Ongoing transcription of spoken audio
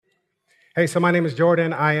Hey, so my name is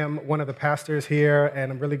Jordan. I am one of the pastors here,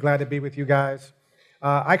 and I'm really glad to be with you guys.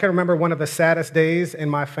 I can remember one of the saddest days in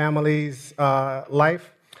my family's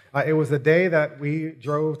life. It was the day that we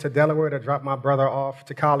drove to Delaware to drop my brother off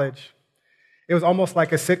to college. It was almost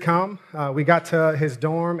like a sitcom. We got to his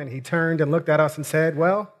dorm, and he turned and looked at us and said,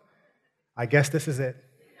 "Well, I guess this is it."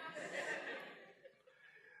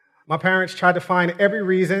 My parents tried to find every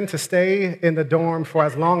reason to stay in the dorm for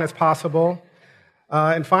as long as possible.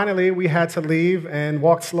 And finally, we had to leave and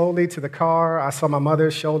walked slowly to the car. I saw my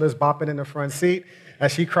mother's shoulders bopping in the front seat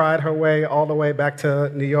as she cried her way all the way back to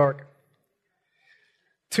New York.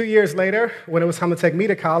 2 years later, when it was time to take me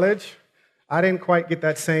to college, I didn't quite get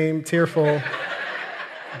that same tearful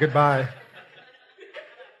goodbye.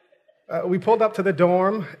 We pulled up to the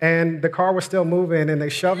dorm, and the car was still moving, and they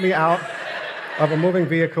shoved me out of a moving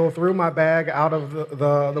vehicle, threw my bag out of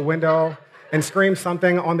the window, and screamed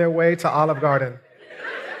something on their way to Olive Garden.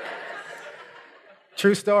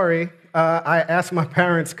 True story. I asked my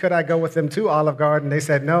parents, could I go with them to Olive Garden? They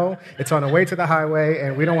said, no, it's on the way to the highway,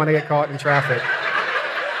 and we don't want to get caught in traffic.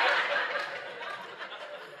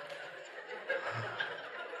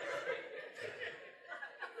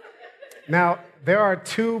 Now, there are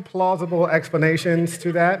two plausible explanations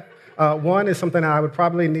to that. One is something I would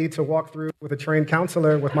probably need to walk through with a trained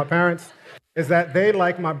counselor with my parents, is that they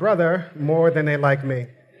like my brother more than they like me.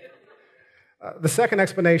 The second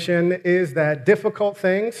explanation is that difficult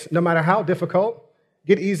things, no matter how difficult,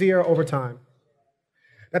 get easier over time.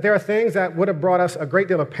 That there are things that would have brought us a great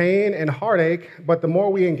deal of pain and heartache, but the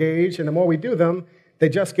more we engage and the more we do them, they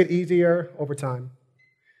just get easier over time.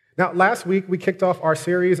 Now, last week, we kicked off our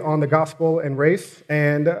series on the gospel and race,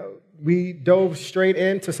 and we dove straight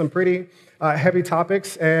into some pretty heavy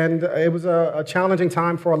topics, and it was a challenging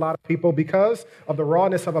time for a lot of people because of the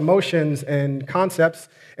rawness of emotions and concepts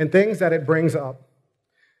and things that it brings up.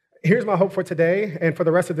 Here's my hope for today and for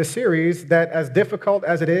the rest of this series, that as difficult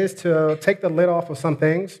as it is to take the lid off of some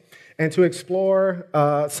things and to explore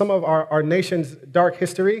some of our nation's dark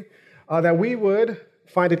history, that we would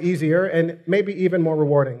find it easier and maybe even more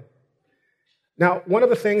rewarding. Now, one of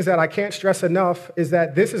the things that I can't stress enough is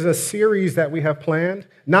that this is a series that we have planned,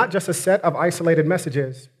 not just a set of isolated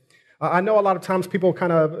messages. I know a lot of times people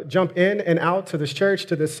kind of jump in and out to this church,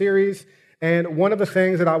 to this series, and one of the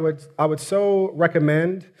things that I would so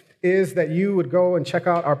recommend is that you would go and check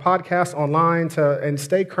out our podcast online and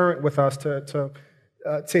stay current with us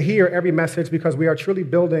to hear every message, because we are truly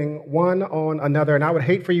building one on another. And I would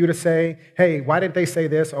hate for you to say, hey, why didn't they say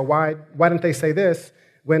this, or why didn't they say this,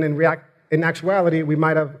 when in actuality, we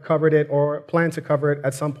might have covered it or plan to cover it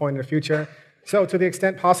at some point in the future. So to the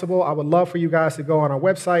extent possible, I would love for you guys to go on our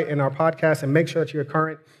website and our podcast and make sure that you're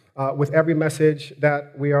current with every message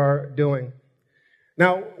that we are doing.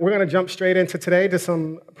 Now, we're going to jump straight into today to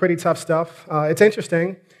some pretty tough stuff. It's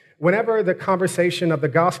interesting. Whenever the conversation of the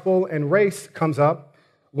gospel and race comes up,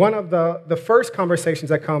 one of the first conversations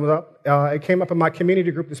that comes up, it came up in my community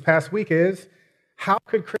group this past week, is how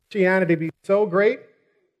could Christianity be so great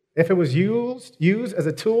if it was used as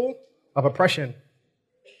a tool of oppression?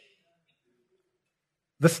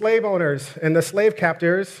 The slave owners and the slave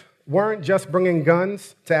captors weren't just bringing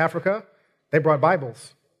guns to Africa, they brought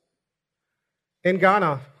Bibles. In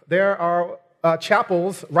Ghana, there are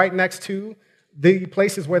chapels right next to the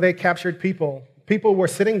places where they captured people. People were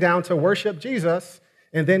sitting down to worship Jesus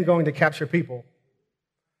and then going to capture people.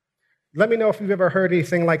 Let me know if you've ever heard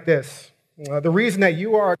anything like this. The reason that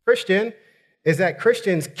you are a Christian is that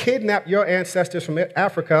Christians kidnapped your ancestors from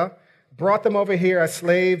Africa, brought them over here as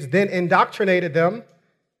slaves, then indoctrinated them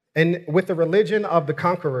with the religion of the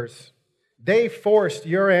conquerors. They forced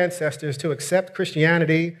your ancestors to accept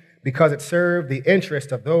Christianity because it served the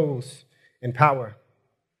interest of those in power.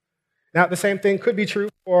 Now, the same thing could be true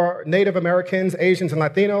for Native Americans, Asians, and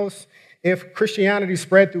Latinos. If Christianity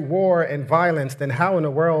spread through war and violence, then how in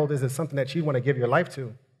the world is it something that you want to give your life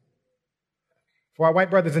to? For our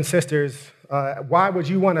white brothers and sisters, why would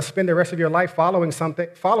you want to spend the rest of your life following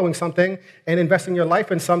something and investing your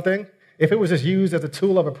life in something if it was just used as a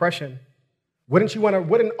tool of oppression?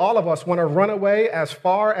 Wouldn't all of us want to run away as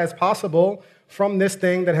far as possible from this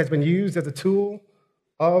thing that has been used as a tool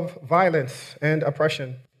of violence and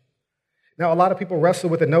oppression? Now, a lot of people wrestle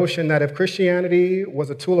with the notion that if Christianity was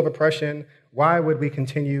a tool of oppression, why would we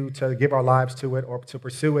continue to give our lives to it or to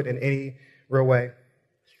pursue it in any real way?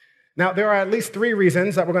 Now, there are at least three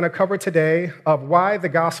reasons that we're going to cover today of why the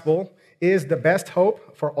gospel is the best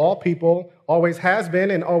hope for all people, always has been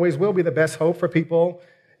and always will be the best hope for people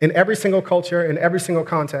in every single culture, in every single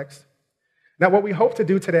context. Now, what we hope to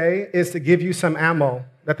do today is to give you some ammo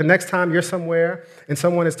that the next time you're somewhere and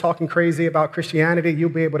someone is talking crazy about Christianity, you'll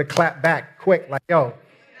be able to clap back quick, like, yo,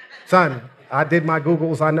 son, I did my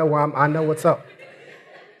Googles, I know what's up.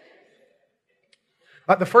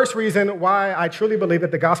 The first reason why I truly believe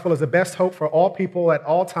that the gospel is the best hope for all people at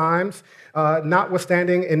all times,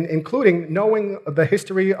 notwithstanding and including knowing the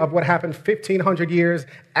history of what happened 1,500 years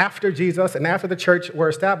after Jesus and after the church were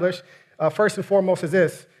established, first and foremost is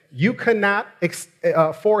this: you cannot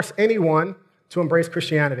force anyone to embrace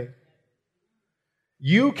Christianity.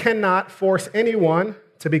 You cannot force anyone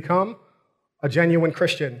to become a genuine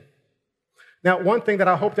Christian. Now, one thing that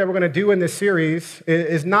I hope that we're going to do in this series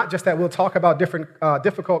is not just that we'll talk about different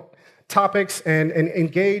difficult topics and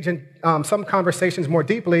engage in some conversations more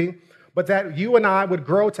deeply, but that you and I would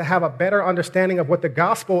grow to have a better understanding of what the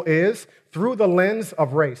gospel is through the lens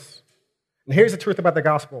of race. And here's the truth about the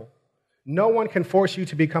gospel: no one can force you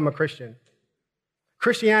to become a Christian.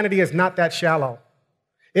 Christianity is not that shallow.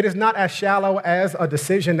 It is not as shallow as a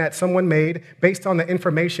decision that someone made based on the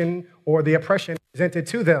information or the oppression presented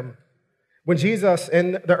to them. When Jesus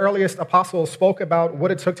and the earliest apostles spoke about what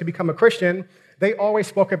it took to become a Christian, they always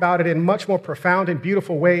spoke about it in much more profound and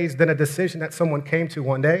beautiful ways than a decision that someone came to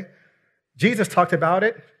one day. Jesus talked about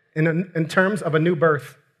it in terms of a new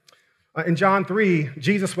birth. In John 3,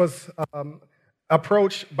 Jesus was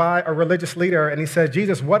approached by a religious leader, and he said,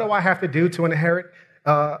 "Jesus, what do I have to do to inherit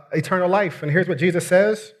eternal life?" And here's what Jesus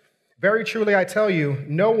says: "Very truly I tell you,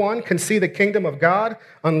 no one can see the kingdom of God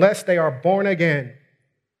unless they are born again."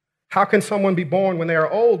 "How can someone be born when they are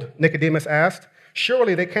old?" Nicodemus asked.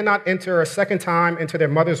 "Surely they cannot enter a second time into their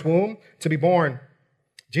mother's womb to be born."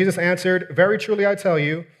 Jesus answered, "Very truly I tell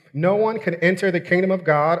you, no one can enter the kingdom of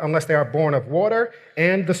God unless they are born of water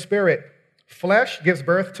and the Spirit. Flesh gives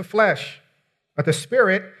birth to flesh, but the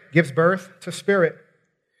Spirit gives birth to spirit.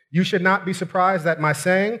 You should not be surprised at my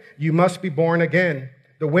saying, 'You must be born again.'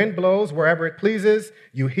 The wind blows wherever it pleases.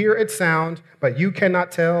 You hear its sound, but you cannot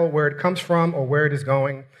tell where it comes from or where it is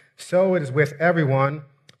going. So it is with everyone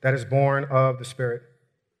that is born of the Spirit."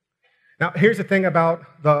 Now, here's the thing about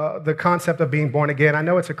the concept of being born again. I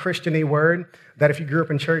know it's a Christian-y word that if you grew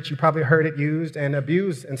up in church, you probably heard it used and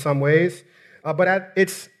abused in some ways. But at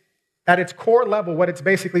its core level, what it's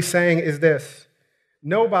basically saying is this: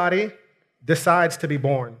 nobody decides to be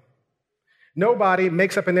born. Nobody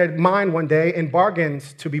makes up in their mind one day and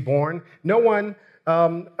bargains to be born. No one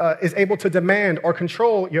is able to demand or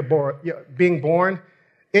control your being born.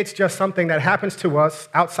 It's just something that happens to us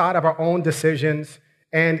outside of our own decisions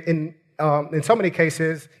and in so many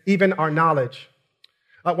cases, even our knowledge.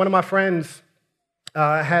 One of my friends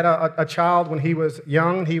had a child when he was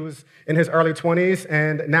young. He was in his early 20s,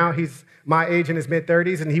 and now he's my age in his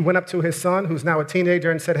mid-30s, and he went up to his son, who's now a teenager,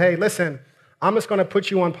 and said, "Hey, listen, I'm just going to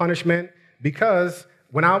put you on punishment because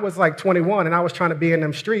when I was like 21 and I was trying to be in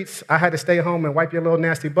them streets, I had to stay home and wipe your little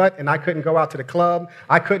nasty butt, and I couldn't go out to the club.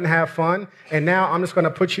 I couldn't have fun, and now I'm just going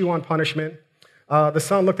to put you on punishment." The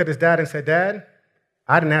son looked at his dad and said, "Dad,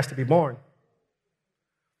 I didn't ask to be born."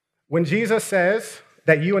 When Jesus says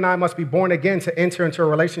that you and I must be born again to enter into a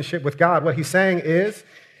relationship with God, what he's saying is,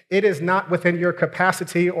 it is not within your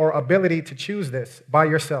capacity or ability to choose this by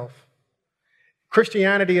yourself.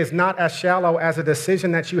 Christianity is not as shallow as a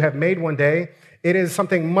decision that you have made one day. It is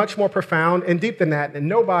something much more profound and deep than that, and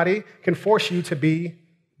nobody can force you to be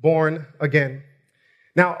born again.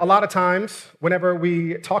 Now, a lot of times, whenever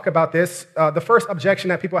we talk about this, the first objection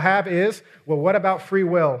that people have is, well, what about free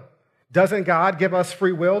will? Doesn't God give us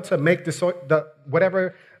free will to make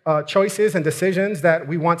whatever choices and decisions that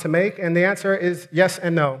we want to make? And the answer is yes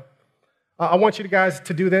and no. I want you guys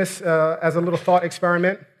to do this as a little thought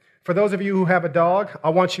experiment. For those of you who have a dog, I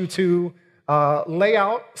want you to lay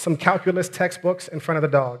out some calculus textbooks in front of the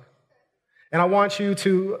dog. And I want you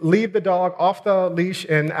to leave the dog off the leash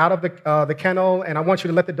and out of the kennel, and I want you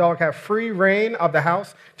to let the dog have free reign of the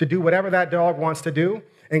house to do whatever that dog wants to do,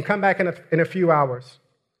 and come back in a few hours.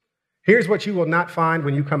 Here's what you will not find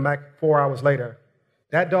when you come back 4 hours later.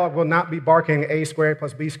 That dog will not be barking A squared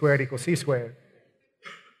plus B squared equals C squared.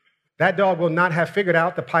 That dog will not have figured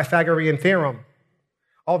out the Pythagorean theorem.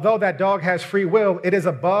 Although that dog has free will, it is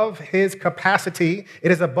above his capacity,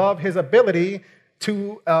 it is above his ability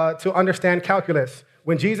to understand calculus.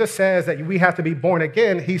 When Jesus says that we have to be born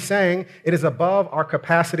again, he's saying it is above our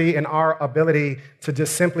capacity and our ability to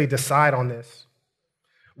just simply decide on this.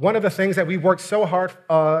 One of the things that we worked so hard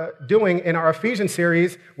doing in our Ephesians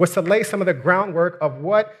series was to lay some of the groundwork of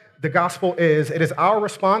what the gospel is. It is our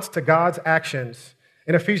response to God's actions.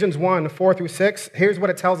 In Ephesians 1, 4 through 6, here's what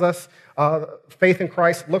it tells us faith in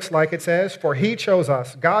Christ looks like. It says, "For he chose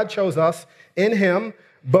us, God chose us in him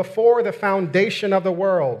before the foundation of the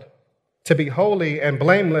world, to be holy and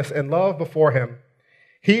blameless in love before him.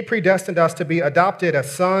 He predestined us to be adopted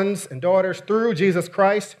as sons and daughters through Jesus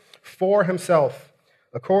Christ for himself,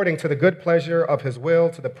 according to the good pleasure of his will,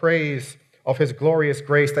 to the praise of his glorious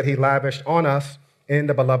grace that he lavished on us in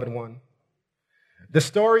the beloved one. The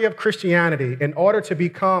story of Christianity, in order to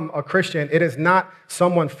become a Christian, it is not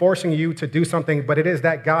someone forcing you to do something, but it is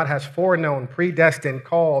that God has foreknown, predestined,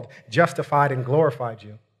 called, justified, and glorified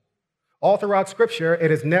you. All throughout Scripture, it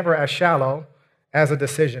is never as shallow as a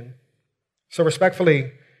decision. So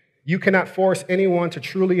respectfully, you cannot force anyone to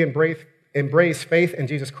truly embrace faith in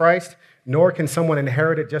Jesus Christ, nor can someone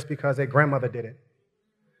inherit it just because a grandmother did it.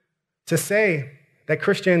 To say that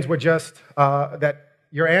Christians were just, that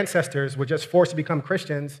your ancestors were just forced to become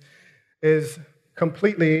Christians is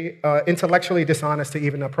completely intellectually dishonest to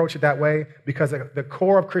even approach it that way, because the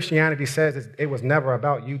core of Christianity says it was never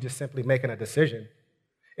about you just simply making a decision.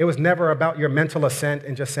 It was never about your mental assent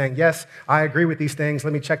and just saying, yes, I agree with these things,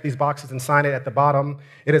 let me check these boxes and sign it at the bottom.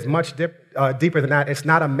 It is much deeper than that. It's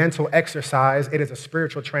not a mental exercise, it is a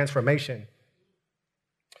spiritual transformation.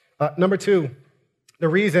 Number two, the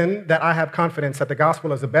reason that I have confidence that the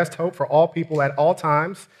gospel is the best hope for all people at all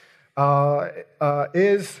times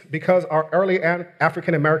is because our early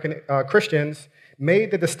African-American Christians made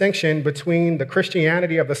the distinction between the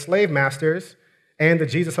Christianity of the slave masters and the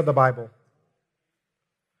Jesus of the Bible.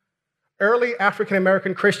 Early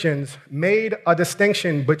African-American Christians made a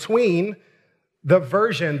distinction between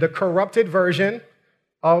the corrupted version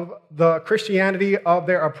of the Christianity of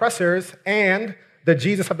their oppressors and the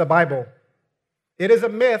Jesus of the Bible. It is a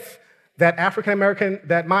myth that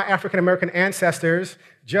my African-American ancestors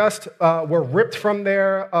just were ripped from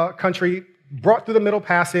their country, brought through the Middle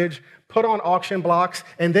Passage, put on auction blocks,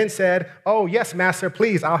 and then said, oh, yes, master,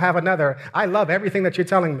 please, I'll have another. I love everything that you're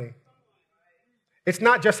telling me. It's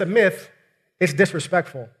not just a myth, it's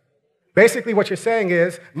disrespectful. Basically, what you're saying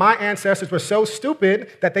is, my ancestors were so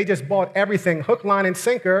stupid that they just bought everything, hook, line, and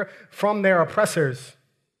sinker, from their oppressors.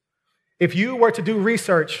 If you were to do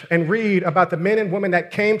research and read about the men and women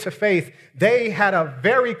that came to faith, they had a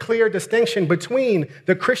very clear distinction between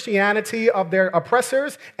the Christianity of their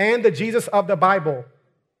oppressors and the Jesus of the Bible.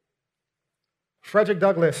 Frederick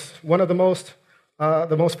Douglass, one of the most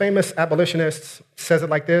famous abolitionists, says it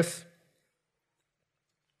like this: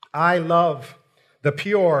 I love the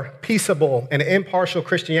pure, peaceable, and impartial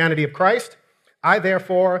Christianity of Christ. I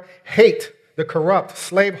therefore hate the corrupt,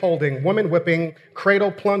 slave-holding, woman-whipping,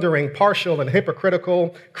 cradle-plundering, partial, and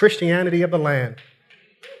hypocritical Christianity of the land.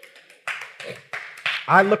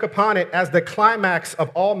 I look upon it as the climax of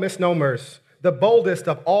all misnomers, the boldest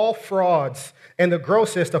of all frauds, and the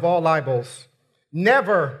grossest of all libels.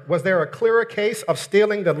 Never was there a clearer case of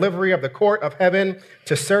stealing the livery of the court of heaven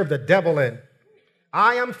to serve the devil in.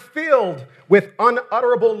 I am filled with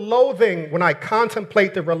unutterable loathing when I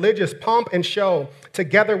contemplate the religious pomp and show,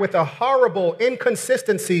 together with the horrible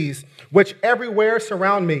inconsistencies which everywhere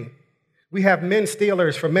surround me. We have men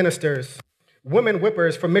stealers for ministers, women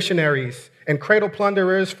whippers for missionaries, and cradle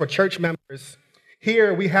plunderers for church members.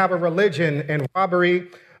 Here we have a religion and robbery,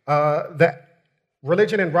 the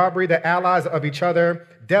allies of each other,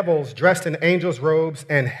 devils dressed in angels' robes,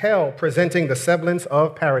 and hell presenting the semblance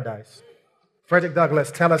of paradise. Frederick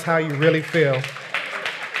Douglass, tell us how you really feel.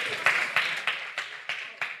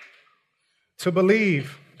 To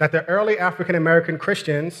believe that the early African-American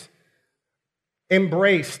Christians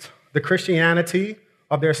embraced the Christianity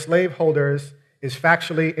of their slaveholders is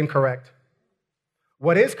factually incorrect.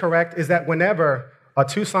 What is correct is that whenever a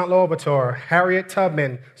Toussaint Louverture, Harriet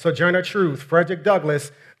Tubman, Sojourner Truth, Frederick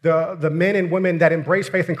Douglass, the men and women that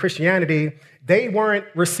embraced faith in Christianity, they weren't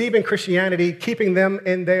receiving Christianity, keeping them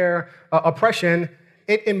in their oppression.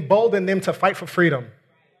 It emboldened them to fight for freedom.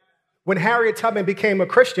 When Harriet Tubman became a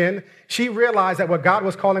Christian, she realized that what God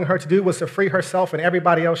was calling her to do was to free herself and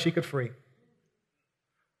everybody else she could free.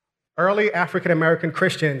 Early African-American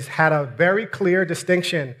Christians had a very clear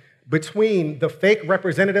distinction between the fake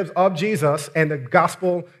representatives of Jesus and the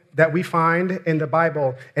gospel that we find in the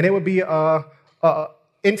Bible. And it would be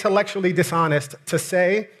intellectually dishonest to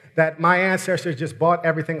say that my ancestors just bought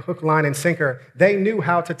everything hook, line, and sinker. They knew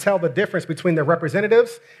how to tell the difference between the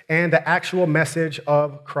representatives and the actual message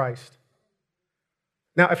of Christ.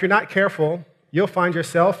 Now, if you're not careful, you'll find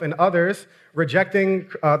yourself and others rejecting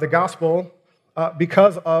the gospel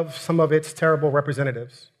because of some of its terrible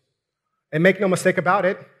representatives. And make no mistake about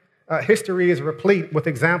it, history is replete with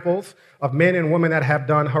examples of men and women that have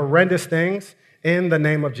done horrendous things in the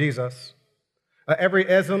name of Jesus. Every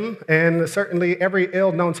ism and certainly every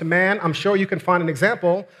ill known to man, I'm sure you can find an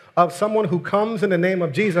example of someone who comes in the name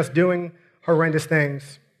of Jesus doing horrendous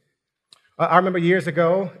things. I remember years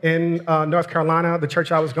ago in North Carolina, the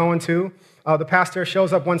church I was going to, the pastor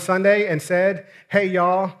shows up one Sunday and said, "Hey,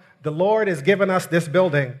 y'all, the Lord has given us this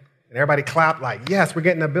building." And everybody clapped like, "Yes, we're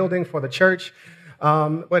getting a building for the church."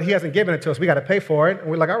 But he hasn't given it to us. We got to pay for it. And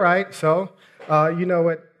we're like, all right. So you know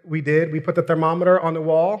what we did? We put the thermometer on the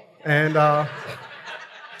wall and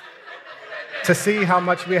to see how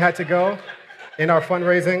much we had to go in our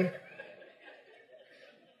fundraising.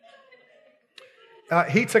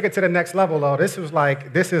 He took it to the next level, though. This is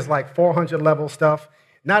like 400 level stuff.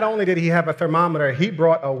 Not only did he have a thermometer, he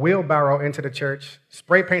brought a wheelbarrow into the church,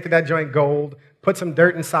 spray painted that joint gold, put some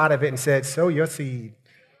dirt inside of it, and said, "Sow your seed."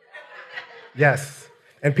 Yes.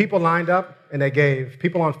 And people lined up and they gave.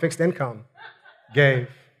 People on fixed income gave.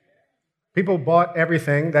 People bought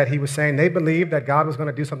everything that he was saying. They believed that God was going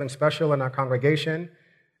to do something special in our congregation.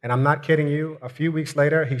 And I'm not kidding you. A few weeks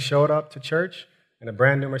later, he showed up to church in a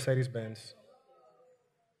brand new Mercedes-Benz.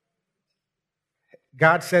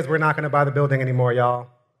 God says we're not going to buy the building anymore, y'all.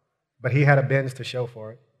 But he had a Benz to show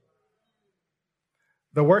for it.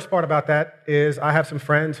 The worst part about that is I have some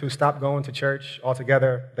friends who stopped going to church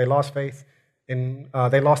altogether. They lost faith.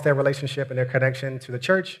 They lost their relationship and their connection to the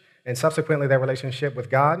church and subsequently their relationship with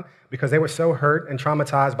God because they were so hurt and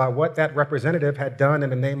traumatized by what that representative had done in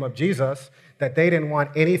the name of Jesus that they didn't want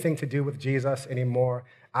anything to do with Jesus anymore.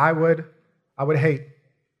 I would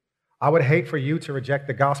hate for you to reject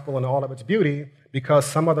the gospel in all of its beauty because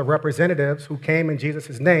some of the representatives who came in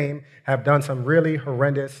Jesus' name have done some really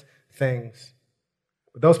horrendous things.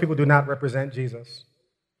 But those people do not represent Jesus.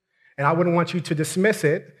 And I wouldn't want you to dismiss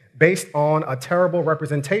it based on a terrible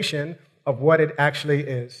representation of what it actually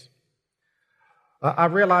is. I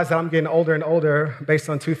realize that I'm getting older and older based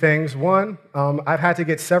on two things. One, I've had to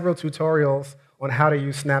get several tutorials on how to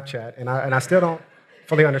use Snapchat, and I still don't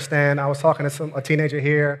fully understand. I was talking to a teenager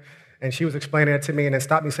here, and she was explaining it to me, and then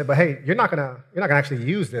stopped me and said, "But hey, you're not gonna actually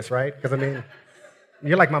use this, right? Because I mean,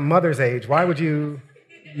 you're like my mother's age. Why would you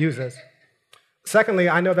use this?" Secondly,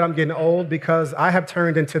 I know that I'm getting old because I have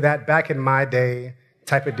turned into that back in my day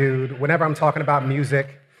type of dude whenever I'm talking about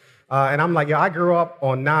music. And I'm like, I grew up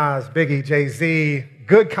on Nas, Biggie, Jay-Z,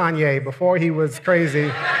 good Kanye before he was crazy.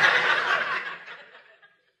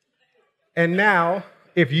 And now,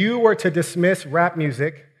 if you were to dismiss rap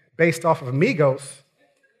music based off of Migos,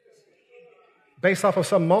 based off of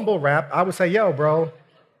some mumble rap, I would say, yo, bro,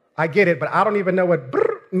 I get it, but I don't even know what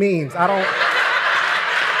brr means. I don't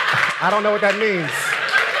know what that means.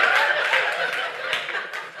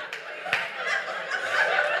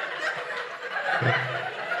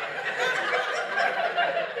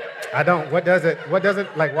 I don't. What does it,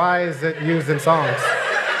 like, why is it used in songs?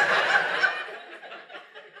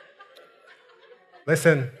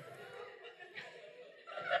 Listen,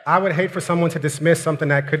 I would hate for someone to dismiss something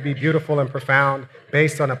that could be beautiful and profound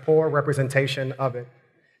based on a poor representation of it.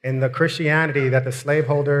 And the Christianity that the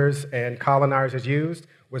slaveholders and colonizers used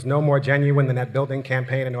was no more genuine than that building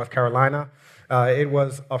campaign in North Carolina. It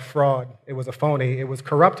was a fraud. It was a phony. It was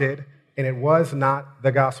corrupted, and it was not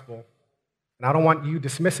the gospel. And I don't want you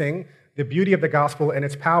dismissing the beauty of the gospel and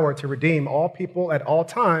its power to redeem all people at all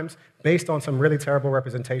times based on some really terrible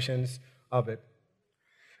representations of it.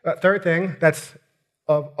 Third thing that's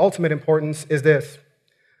of ultimate importance is this.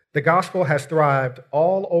 The gospel has thrived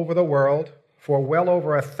all over the world for well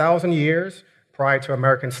over 1,000 years prior to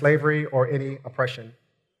American slavery or any oppression.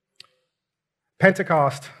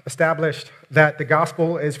 Pentecost established that the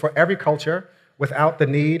gospel is for every culture without the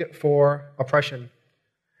need for oppression.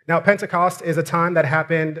 Now, Pentecost is a time that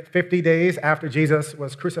happened 50 days after Jesus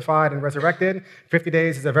was crucified and resurrected. 50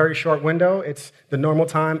 days is a very short window. It's the normal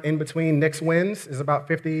time in between Knicks wins is about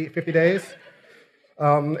 50 days.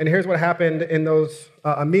 And here's what happened in those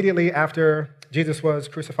immediately after Jesus was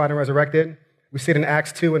crucified and resurrected. We see it in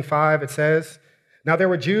Acts 2 and 5. It says, "Now there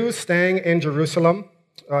were Jews staying in Jerusalem,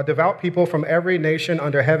 devout people from every nation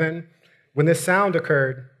under heaven. When this sound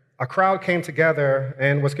occurred, a crowd came together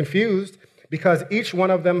and was confused because each one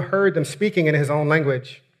of them heard them speaking in his own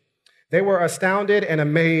language. They were astounded and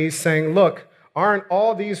amazed, saying, 'Look, aren't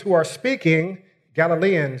all these who are speaking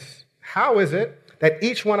Galileans? How is it that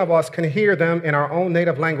each one of us can hear them in our own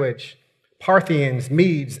native language? Parthians,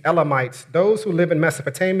 Medes, Elamites, those who live in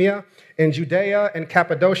Mesopotamia, in Judea and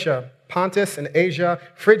Cappadocia, Pontus and Asia,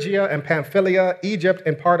 Phrygia and Pamphylia, Egypt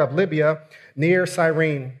and part of Libya, near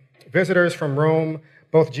Cyrene, visitors from Rome,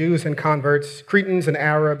 both Jews and converts, Cretans and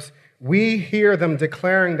Arabs. We hear them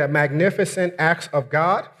declaring the magnificent acts of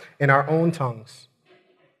God in our own tongues.'"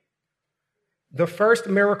 The first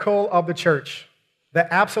miracle of the church,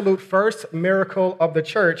 the absolute first miracle of the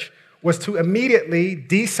church, was to immediately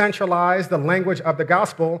decentralize the language of the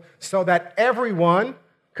gospel so that everyone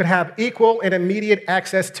could have equal and immediate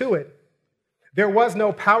access to it. There was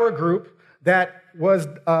no power group that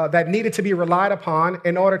needed to be relied upon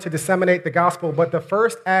in order to disseminate the gospel. But the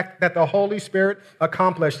first act that the Holy Spirit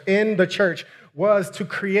accomplished in the church was to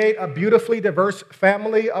create a beautifully diverse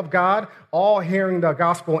family of God, all hearing the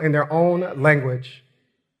gospel in their own language.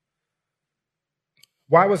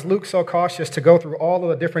 Why was Luke so cautious to go through all of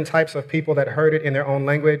the different types of people that heard it in their own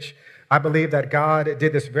language? I believe that God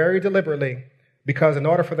did this very deliberately because in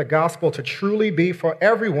order for the gospel to truly be for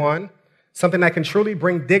everyone, something that can truly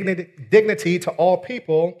bring dignity to all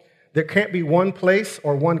people, there can't be one place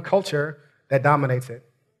or one culture that dominates it.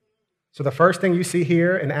 So the first thing you see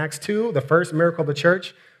here in Acts 2, the first miracle of the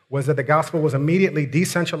church, was that the gospel was immediately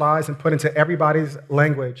decentralized and put into everybody's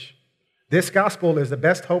language. This gospel is the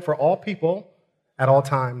best hope for all people at all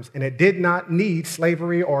times, and it did not need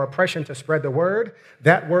slavery or oppression to spread the word.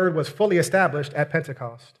 That word was fully established at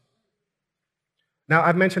Pentecost. Now,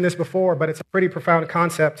 I've mentioned this before, but it's a pretty profound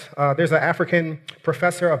concept. There's an African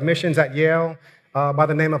professor of missions at Yale by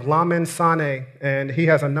the name of Lamin Sanneh, and he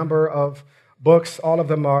has a number of books. All of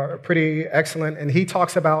them are pretty excellent, and he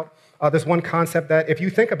talks about this one concept that if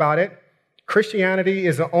you think about it, Christianity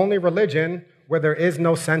is the only religion where there is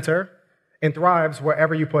no center and thrives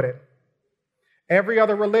wherever you put it. Every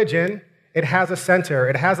other religion, it has a center.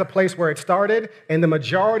 It has a place where it started, and the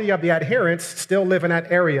majority of the adherents still live in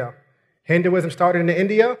that area. Hinduism started in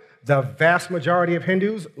India. The vast majority of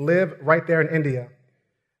Hindus live right there in India.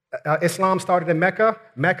 Islam started in Mecca.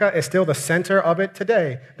 Mecca is still the center of it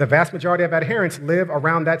today. The vast majority of adherents live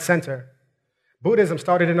around that center. Buddhism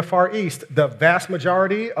started in the Far East. The vast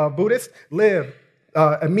majority of Buddhists live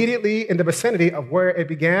immediately in the vicinity of where it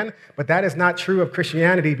began, but that is not true of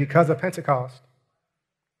Christianity because of Pentecost.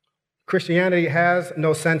 Christianity has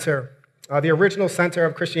no center. The original center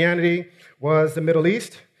of Christianity was the Middle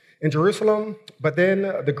East, in Jerusalem, but then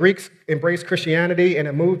the Greeks embraced Christianity and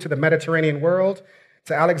it moved to the Mediterranean world,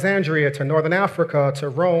 to Alexandria, to Northern Africa, to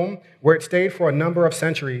Rome, where it stayed for a number of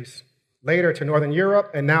centuries. Later to Northern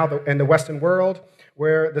Europe, and now in the Western world,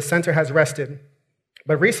 where the center has rested.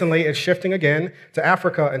 But recently it's shifting again to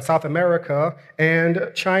Africa and South America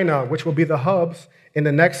and China, which will be the hubs in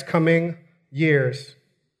the next coming years.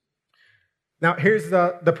 Now, here's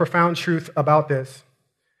the profound truth about this.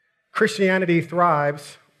 Christianity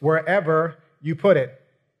thrives wherever you put it.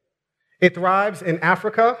 It thrives in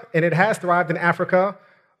Africa, and it has thrived in Africa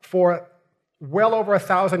for well over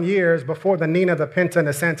 1,000 years before the Nina, the Pinta, and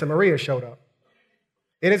the Santa Maria showed up.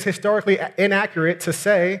 It is historically inaccurate to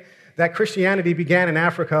say that Christianity began in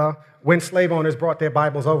Africa when slave owners brought their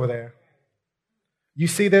Bibles over there. You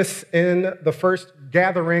see this in the first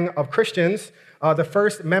gathering of Christians, the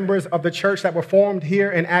first members of the church that were formed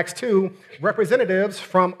here in Acts 2, representatives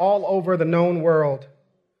from all over the known world.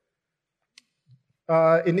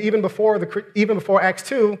 And even before Acts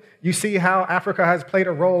 2, you see how Africa has played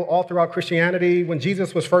a role all throughout Christianity. When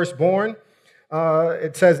Jesus was first born,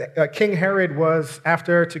 it says King Herod was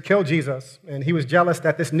after to kill Jesus, and he was jealous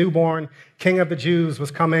that this newborn king of the Jews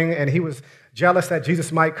was coming, and he was jealous that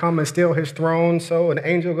Jesus might come and steal his throne. So an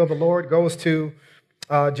angel of the Lord goes to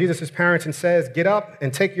Jesus' parents and says, "Get up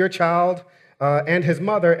and take your child and his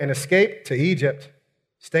mother and escape to Egypt.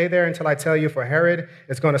 Stay there until I tell you, for Herod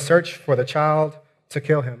is going to search for the child to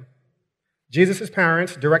kill him." Jesus'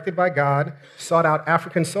 parents, directed by God, sought out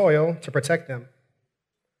African soil to protect them.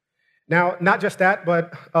 Now, not just that,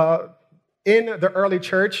 but in the early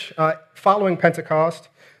church, following Pentecost,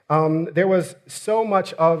 there was so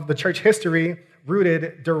much of the church history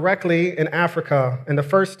rooted directly in Africa. In the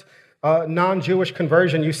first non-Jewish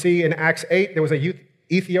conversion you see in Acts 8, there was a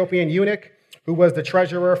Ethiopian eunuch who was the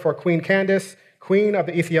treasurer for Queen Candace, queen of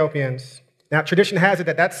the Ethiopians. Now, tradition has it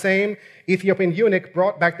that that same Ethiopian eunuch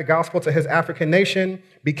brought back the gospel to his African nation,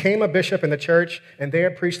 became a bishop in the church, and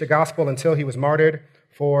there preached the gospel until he was martyred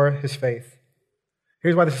for his faith.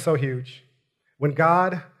 Here's why this is so huge. When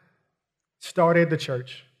God started the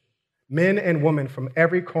church, men and women from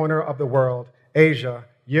every corner of the world, Asia,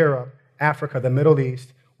 Europe, Africa, the Middle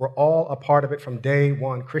East, were all a part of it from day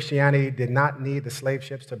one. Christianity did not need the slave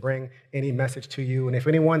ships to bring any message to you. And if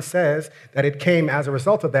anyone says that it came as a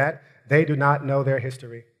result of that, they do not know their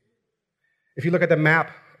history. If you look at the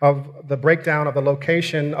map of the breakdown of the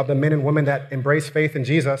location of the men and women that embraced faith in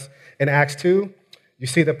Jesus in Acts 2, you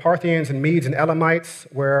see the Parthians and Medes and Elamites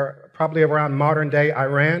were probably around modern-day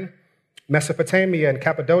Iran. Mesopotamia and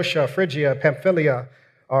Cappadocia, Phrygia, Pamphylia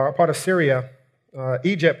are a part of Syria.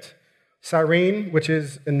 Egypt, Cyrene, which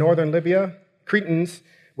is in northern Libya, Cretans,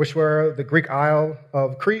 which were the Greek Isle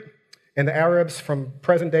of Crete, and the Arabs from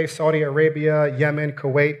present-day Saudi Arabia, Yemen,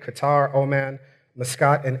 Kuwait, Qatar, Oman,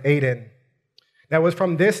 Muscat, and Aden. That was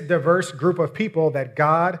from this diverse group of people that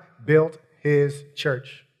God built his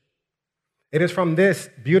church. It is from this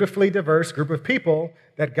beautifully diverse group of people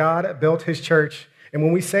that God built his church. And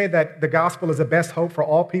when we say that the gospel is the best hope for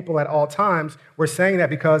all people at all times, we're saying that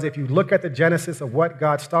because if you look at the genesis of what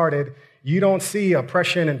God started, you don't see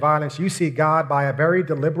oppression and violence. You see God, by a very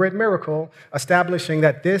deliberate miracle, establishing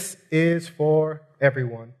that this is for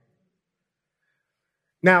everyone.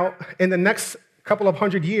 Now, in the next couple of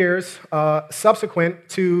hundred years subsequent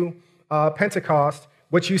to Pentecost,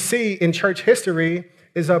 what you see in church history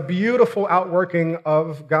is a beautiful outworking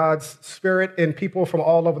of God's Spirit in people from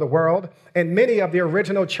all over the world. And many of the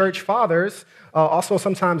original church fathers, also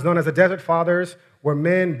sometimes known as the Desert Fathers, were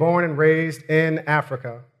men born and raised in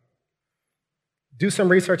Africa. Do some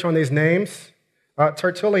research on these names.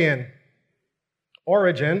 Tertullian,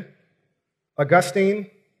 Origen, Augustine,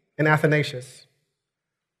 and Athanasius.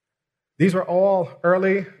 These were all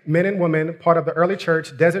early men and women, part of the early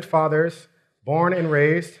church, Desert Fathers, born and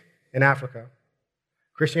raised in Africa.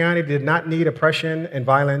 Christianity did not need oppression and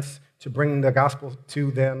violence to bring the gospel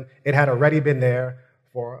to them. It had already been there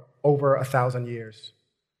for over 1,000 years.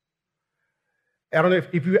 I don't know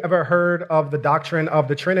if you ever heard of the doctrine of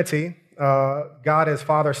the Trinity, God as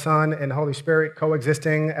Father, Son, and Holy Spirit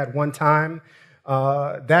coexisting at one time.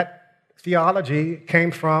 That theology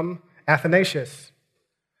came from Athanasius.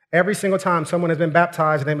 Every single time someone has been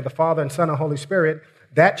baptized in the name of the Father and Son and Holy Spirit,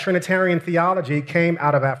 that Trinitarian theology came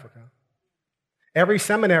out of Africa. Every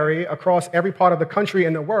seminary across every part of the country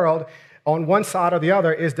and the world, on one side or the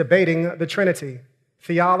other, is debating the Trinity.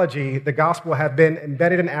 Theology, the gospel, have been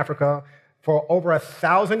embedded in Africa for over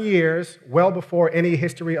 1,000 years, well before any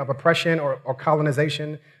history of oppression or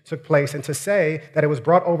colonization took place. And to say that it was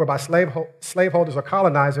brought over by slaveholders or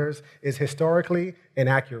colonizers is historically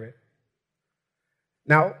inaccurate.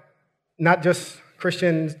 Now, not just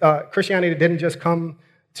Christianity didn't just come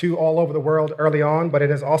to all over the world early on, but it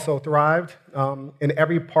has also thrived in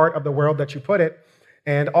every part of the world that you put it.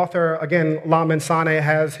 And author, again, Lamin Sanneh,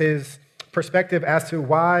 has his perspective as to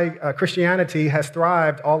why Christianity has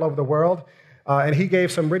thrived all over the world. And he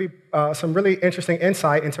gave some really interesting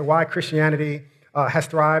insight into why Christianity has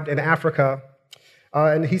thrived in Africa.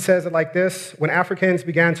 And he says it like this: when Africans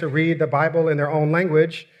began to read the Bible in their own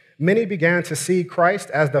language, many began to see Christ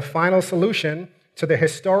as the final solution to their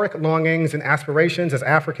historic longings and aspirations as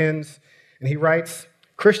Africans. And he writes,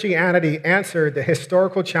 Christianity answered the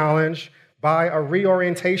historical challenge by a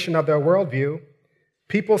reorientation of their worldview.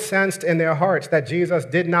 People sensed in their hearts that Jesus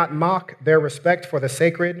did not mock their respect for the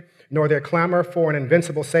sacred, nor their clamor for an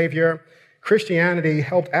invincible Savior. Christianity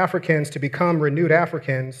helped Africans to become renewed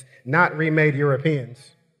Africans, not remade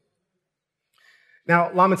Europeans.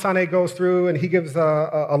 Now, Lamin Sanneh goes through and he gives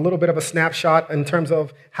a little bit of a snapshot in terms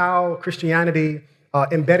of how Christianity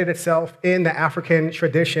embedded itself in the African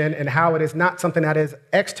tradition and how it is not something that is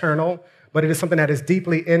external, but it is something that is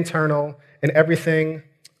deeply internal in everything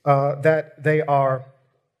that they are.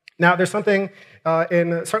 Now, there's something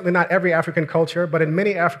in certainly not every African culture, but in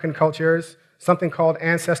many African cultures, something called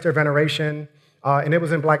ancestor veneration, and it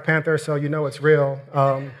was in Black Panther, so you know it's real.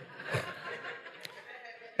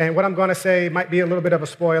 And what I'm going to say might be a little bit of a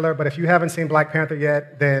spoiler, but if you haven't seen Black Panther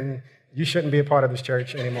yet, then you shouldn't be a part of this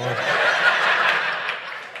church anymore.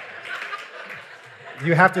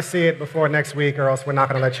 You have to see it before next week, or else we're not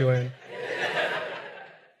going to let you in.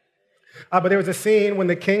 But there was a scene when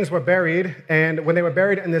the kings were buried, and when they were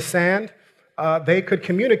buried in the sand, they could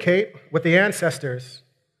communicate with the ancestors.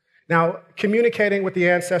 Now, communicating with the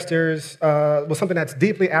ancestors was something that's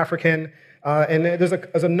deeply African, and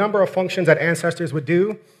there's a number of functions that ancestors would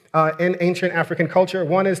do in ancient African culture.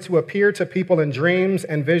 One is to appear to people in dreams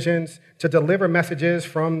and visions, to deliver messages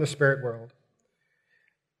from the spirit world,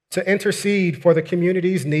 to intercede for the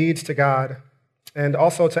community's needs to God, and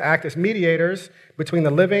also to act as mediators between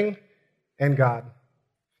the living and God.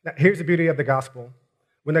 Now, here's the beauty of the gospel.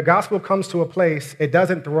 When the gospel comes to a place, it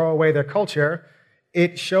doesn't throw away their culture.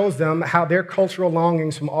 It shows them how their cultural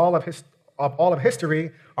longings from all of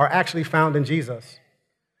history are actually found in Jesus.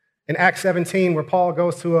 In Acts 17, where Paul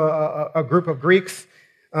goes to a group of Greeks,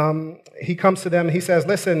 he comes to them and he says,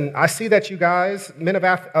 listen, I see that you guys,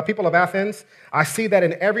 people of Athens, I see that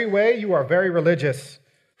in every way you are very religious.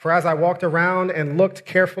 For as I walked around and looked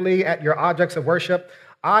carefully at your objects of worship,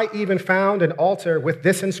 I even found an altar with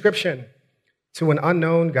this inscription, to an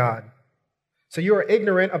unknown God. So you are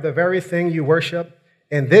ignorant of the very thing you worship,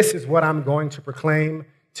 and this is what I'm going to proclaim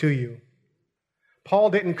to you.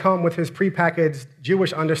 Paul didn't come with his prepackaged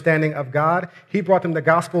Jewish understanding of God. He brought them the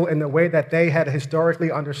gospel in the way that they had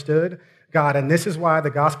historically understood God. And this is why the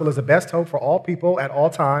gospel is the best hope for all people at all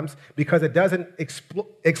times, because it doesn't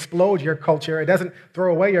explode your culture. It doesn't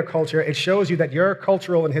throw away your culture. It shows you that your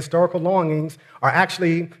cultural and historical longings are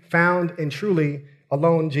actually found in truly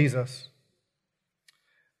alone Jesus.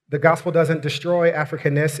 The gospel doesn't destroy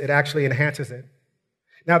Africanness. It actually enhances it.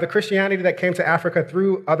 Now, the Christianity that came to Africa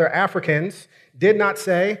through other Africans did not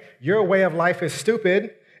say, your way of life is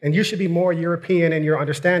stupid and you should be more European in your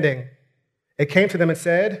understanding. It came to them and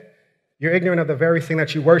said, you're ignorant of the very thing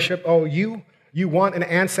that you worship. Oh, you want an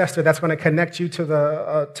ancestor that's going to connect you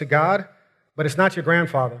to God, but it's not your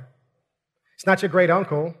grandfather. It's not your great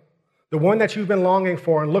uncle. The one that you've been longing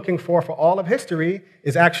for and looking for all of history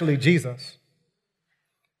is actually Jesus.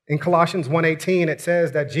 In Colossians 1:18, it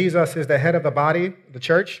says that Jesus is the head of the body, the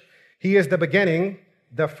church. He is the beginning,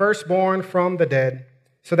 the firstborn from the dead,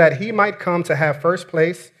 so that he might come to have first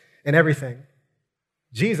place in everything.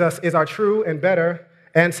 Jesus is our true and better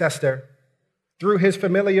ancestor. Through his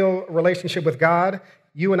familial relationship with God,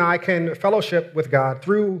 you and I can fellowship with God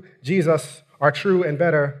through Jesus, our true and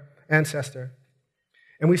better ancestor.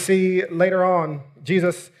 And we see later on,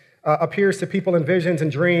 Jesus appears to people in visions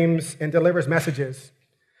and dreams and delivers messages.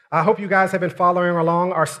 I hope you guys have been following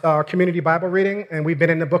along our community Bible reading, and we've been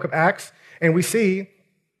in the book of Acts, and we see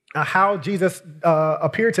how Jesus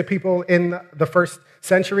appeared to people in the first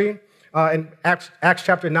century. In Acts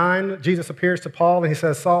chapter 9, Jesus appears to Paul, and he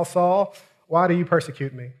says, Saul, Saul, why do you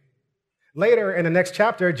persecute me? Later in the next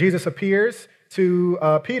chapter, Jesus appears to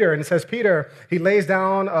Peter and says, Peter, he lays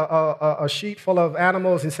down a sheet full of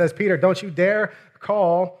animals and says, Peter, don't you dare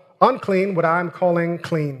call unclean what I'm calling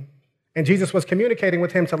clean. And Jesus was communicating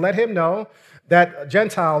with him to let him know that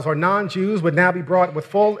Gentiles or non-Jews would now be brought with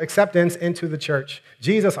full acceptance into the church.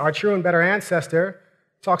 Jesus, our true and better ancestor,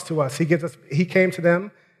 talks to us. He came to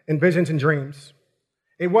them in visions and dreams.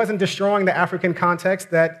 It wasn't destroying the African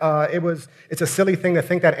context that it's a silly thing to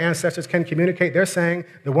think that ancestors can communicate. They're saying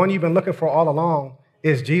the one you've been looking for all along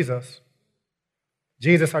is Jesus.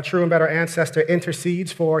 Jesus, our true and better ancestor,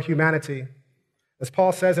 intercedes for humanity. As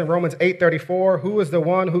Paul says in Romans 8:34, who is the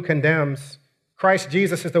one who condemns? Christ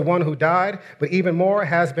Jesus is the one who died, but even more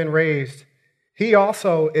has been raised. He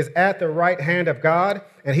also is at the right hand of God,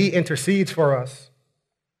 and he intercedes for us.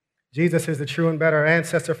 Jesus is the true and better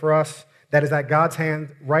ancestor for us that is at God's hand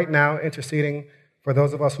right now, interceding for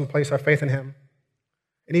those of us who place our faith in him.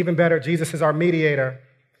 And even better, Jesus is our mediator.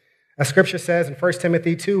 As Scripture says in 1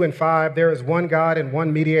 Timothy 2:5, there is one God and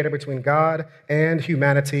one mediator between God and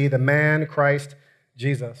humanity, the man Christ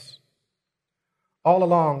Jesus. All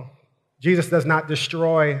along, Jesus does not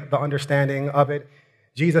destroy the understanding of it.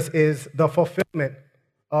 Jesus is the fulfillment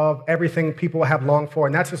of everything people have longed for.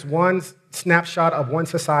 And that's just one snapshot of one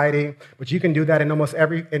society, but you can do that in almost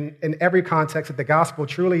every context, that the gospel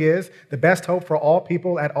truly is the best hope for all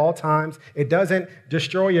people at all times. It doesn't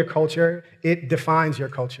destroy your culture, it defines your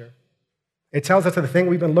culture. It tells us that the thing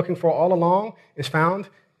we've been looking for all along is found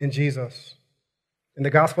in Jesus. And the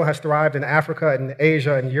gospel has thrived in Africa and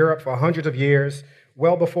Asia and Europe for hundreds of years,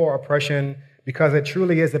 well before oppression, because it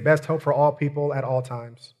truly is the best hope for all people at all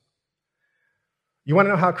times. You want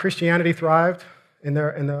to know how Christianity thrived in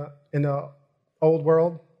the old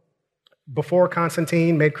world? Before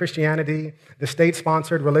Constantine made Christianity the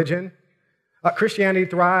state-sponsored religion, Christianity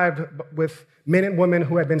thrived with men and women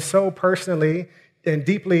who had been so personally and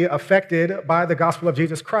deeply affected by the gospel of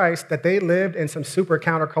Jesus Christ that they lived in some super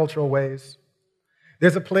countercultural ways.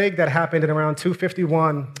 There's a plague that happened in around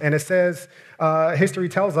 251, and it says, history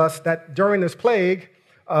tells us that during this plague,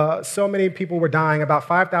 so many people were dying. About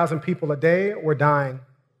 5,000 people a day were dying.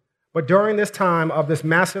 But during this time of this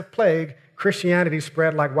massive plague, Christianity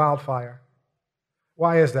spread like wildfire.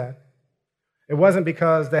 Why is that? It wasn't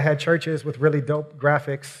because they had churches with really dope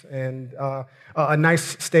graphics and a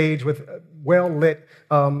nice stage with well-lit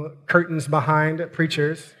curtains behind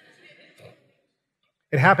preachers.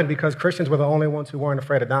 It happened because Christians were the only ones who weren't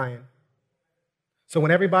afraid of dying. So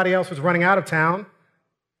when everybody else was running out of town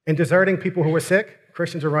and deserting people who were sick,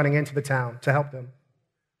 Christians were running into the town to help them.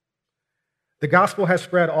 The gospel has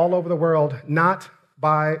spread all over the world, not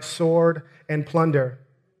by sword and plunder,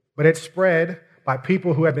 but it spread by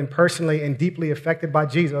people who have been personally and deeply affected by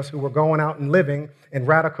Jesus, who were going out and living in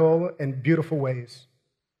radical and beautiful ways.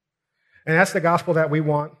 And that's the gospel that we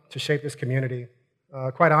want to shape this community.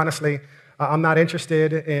 Quite honestly, I'm not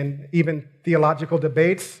interested in even theological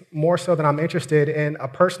debates, more so than I'm interested in a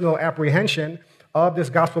personal apprehension of this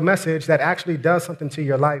gospel message that actually does something to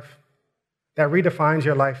your life, that redefines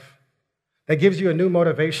your life, that gives you a new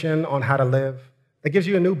motivation on how to live, that gives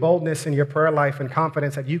you a new boldness in your prayer life and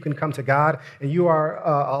confidence that you can come to God, and you are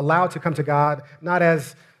allowed to come to God not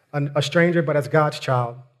as a stranger, but as God's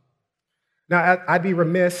child. Now, I'd be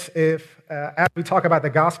remiss if, as we talk about the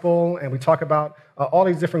gospel and we talk about all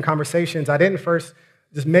these different conversations, I didn't first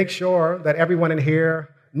just make sure that everyone in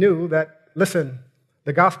here knew that, listen,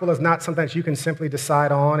 the gospel is not something that you can simply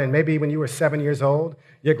decide on. And maybe when you were 7 years old,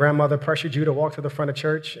 your grandmother pressured you to walk to the front of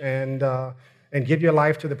church and give your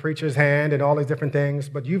life to the preacher's hand and all these different things,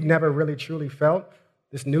 but you've never really truly felt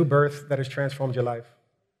this new birth that has transformed your life.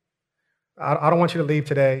 I don't want you to leave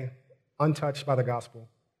today untouched by the gospel.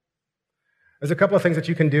 There's a couple of things that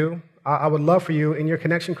you can do. I would love for you in your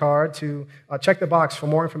connection card to check the box for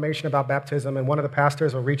more information about baptism, and one of the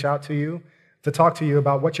pastors will reach out to you to talk to you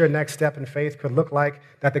about what your next step in faith could look like,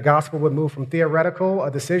 that the gospel would move from theoretical,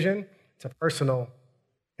 a decision, to personal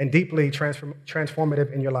and deeply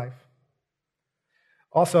transformative in your life.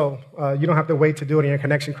 Also, you don't have to wait to do it in your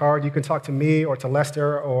connection card. You can talk to me or to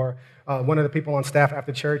Lester or one of the people on staff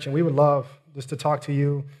after church, and we would love just to talk to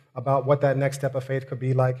you about what that next step of faith could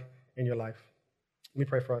be like in your life. Let me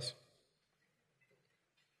pray for us.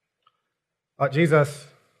 Jesus,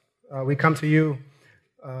 we come to you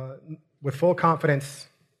with full confidence,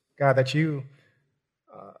 God, that you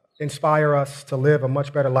inspire us to live a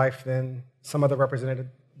much better life than some of the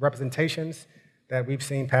representations that we've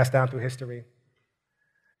seen passed down through history.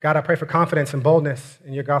 God, I pray for confidence and boldness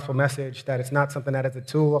in your gospel message, that it's not something that is a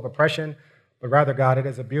tool of oppression, but rather, God, it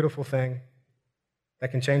is a beautiful thing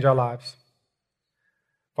that can change our lives.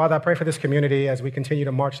 Father, I pray for this community as we continue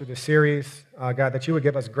to march through this series, God, that you would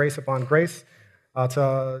give us grace upon grace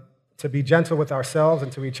to be gentle with ourselves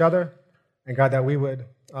and to each other, and God, that we would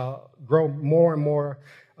grow more and more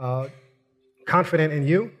confident in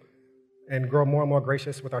you and grow more and more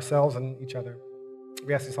gracious with ourselves and each other.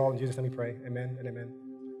 We ask this all in Jesus' name we pray. Amen and amen.